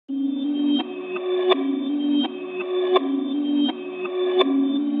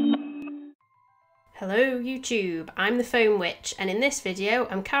Hello YouTube, I'm the Foam Witch, and in this video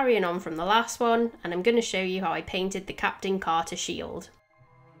I'm carrying on from the last one and I'm going to show you how I painted the Captain Carter shield.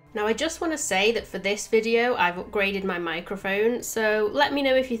 Now I just want to say that for this video I've upgraded my microphone, so let me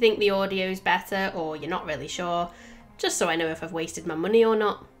know if you think the audio's better or you're not really sure, just so I know if I've wasted my money or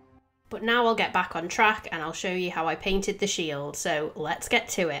not. But now I'll get back on track and I'll show you how I painted the shield, so let's get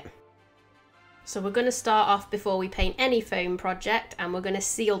to it. So we're going to start off before we paint any foam project, and we're going to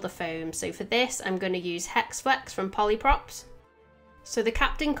seal the foam. So for this I'm going to use Hexflex from Polyprops. So the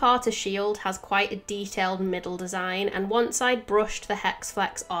Captain Carter shield has quite a detailed middle design, and once I'd brushed the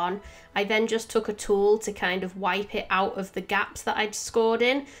Hexflex on, I then just took a tool to kind of wipe it out of the gaps that I'd scored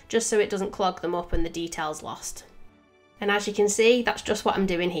in, just so it doesn't clog them up and the detail's lost. And as you can see, that's just what I'm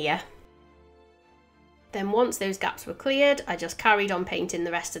doing here. Then once those gaps were cleared, I just carried on painting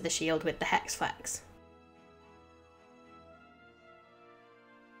the rest of the shield with the Hexflex.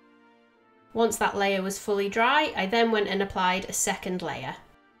 Once that layer was fully dry, I then went and applied a second layer.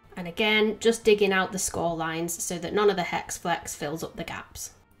 And again, just digging out the score lines so that none of the Hexflex fills up the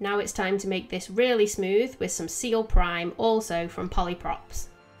gaps. Now it's time to make this really smooth with some Seal Prime, also from Polyprops.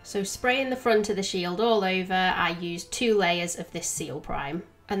 So spraying the front of the shield all over, I used 2 layers of this Seal Prime.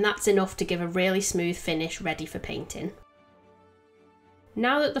 And that's enough to give a really smooth finish ready for painting.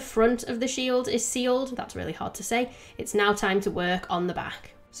 Now that the front of the shield is sealed, that's really hard to say, it's now time to work on the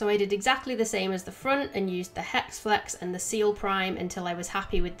back. So I did exactly the same as the front and used the Hexflex and the Seal Prime until I was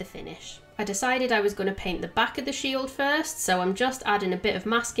happy with the finish. I decided I was going to paint the back of the shield first, so I'm just adding a bit of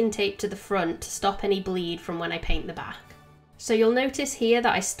masking tape to the front to stop any bleed from when I paint the back. So you'll notice here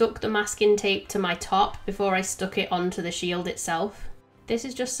that I stuck the masking tape to my top before I stuck it onto the shield itself. This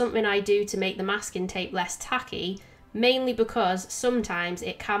is just something I do to make the masking tape less tacky, mainly because sometimes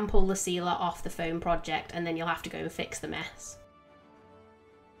it can pull the sealer off the foam project and then you'll have to go and fix the mess.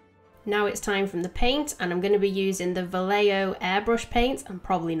 Now it's time for the paint, and I'm going to be using the Vallejo airbrush paint. I'm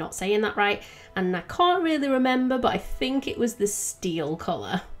probably not saying that right, and I can't really remember, but I think it was the steel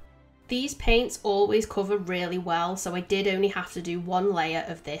colour. These paints always cover really well, so I did only have to do 1 layer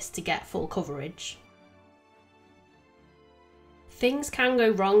of this to get full coverage. Things can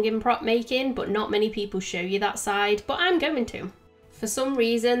go wrong in prop making, but not many people show you that side, but I'm going to. For some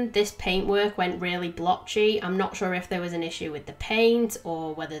reason, this paintwork went really blotchy. I'm not sure if there was an issue with the paint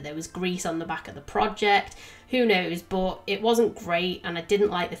or whether there was grease on the back of the project. Who knows, but it wasn't great and I didn't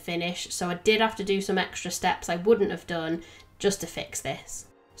like the finish, so I did have to do some extra steps I wouldn't have done just to fix this.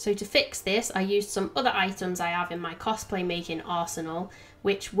 So to fix this, I used some other items I have in my cosplay making arsenal,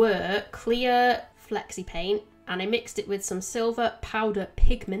 which were clear flexi paint, and I mixed it with some silver powder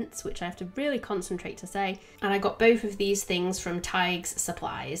pigments, which I have to really concentrate to say, and I got both of these things from Tig's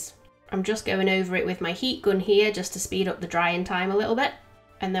Supplies. I'm just going over it with my heat gun here just to speed up the drying time a little bit.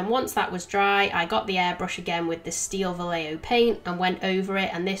 And then once that was dry, I got the airbrush again with the steel Vallejo paint and went over it,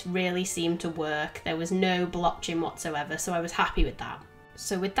 and this really seemed to work. There was no blotching whatsoever, so I was happy with that.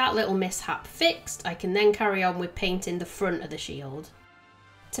 So with that little mishap fixed, I can then carry on with painting the front of the shield.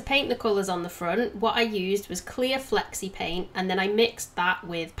 To paint the colours on the front, what I used was clear flexi paint, and then I mixed that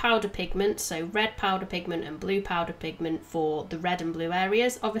with powder pigment, so red powder pigment and blue powder pigment for the red and blue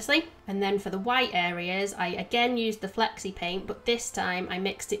areas, obviously. And then for the white areas, I again used the flexi paint, but this time I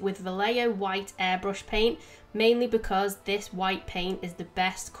mixed it with Vallejo white airbrush paint, mainly because this white paint is the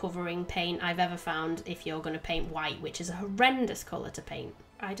best covering paint I've ever found if you're going to paint white, which is a horrendous colour to paint.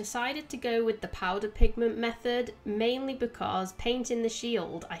 I decided to go with the powder pigment method, mainly because painting the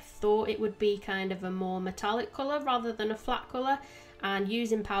shield I thought it would be kind of a more metallic colour rather than a flat colour, and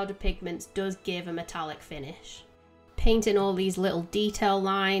using powder pigments does give a metallic finish. Painting all these little detail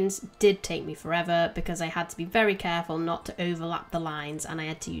lines did take me forever because I had to be very careful not to overlap the lines, and I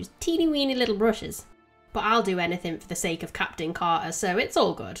had to use teeny weeny little brushes. But I'll do anything for the sake of Captain Carter, so it's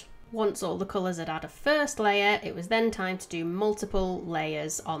all good. Once all the colours had had a first layer, it was then time to do multiple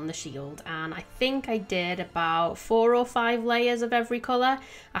layers on the shield, and I think I did about 4 or 5 layers of every colour.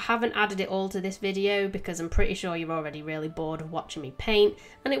 I haven't added it all to this video because I'm pretty sure you're already really bored of watching me paint,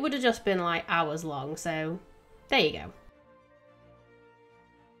 and it would have just been like hours long, so there you go.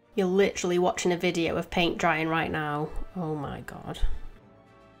 You're literally watching a video of paint drying right now. Oh my god.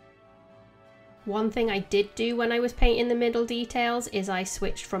 One thing I did do when I was painting the middle details is I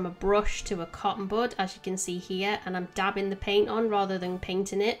switched from a brush to a cotton bud, as you can see here, and I'm dabbing the paint on rather than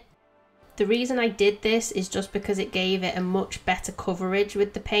painting it. The reason I did this is just because it gave it a much better coverage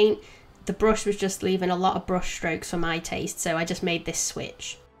with the paint. The brush was just leaving a lot of brush strokes for my taste, so I just made this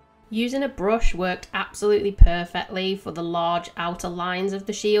switch. Using a brush worked absolutely perfectly for the large outer lines of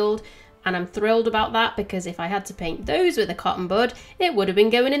the shield, and I'm thrilled about that because if I had to paint those with a cotton bud, it would have been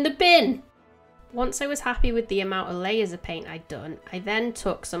going in the bin. Once I was happy with the amount of layers of paint I'd done, I then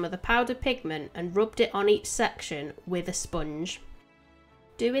took some of the powdered pigment and rubbed it on each section with a sponge.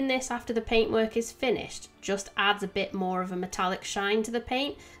 Doing this after the paintwork is finished just adds a bit more of a metallic shine to the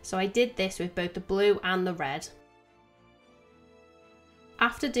paint, so I did this with both the blue and the red.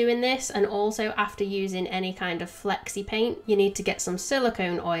 After doing this, and also after using any kind of flexi paint, you need to get some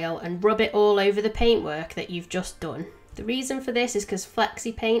silicone oil and rub it all over the paintwork that you've just done. The reason for this is because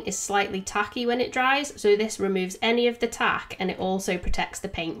flexi paint is slightly tacky when it dries, so this removes any of the tack and it also protects the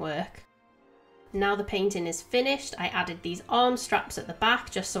paintwork. Now the painting is finished, I added these arm straps at the back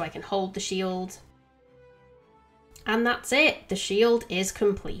just so I can hold the shield. And that's it, the shield is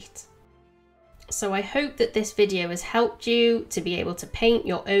complete. So I hope that this video has helped you to be able to paint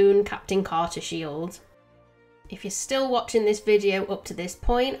your own Captain Carter shield. If you're still watching this video up to this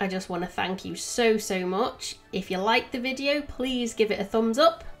point, I just want to thank you so much. If you liked the video, please give it a thumbs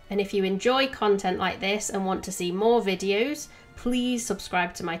up. And if you enjoy content like this and want to see more videos, please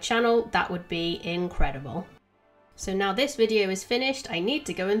subscribe to my channel. That would be incredible. So now this video is finished, I need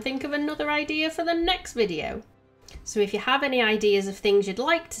to go and think of another idea for the next video. So if you have any ideas of things you'd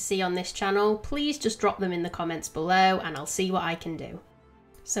like to see on this channel, please just drop them in the comments below and I'll see what I can do.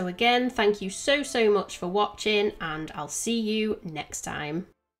 So again, thank you so much for watching, and I'll see you next time.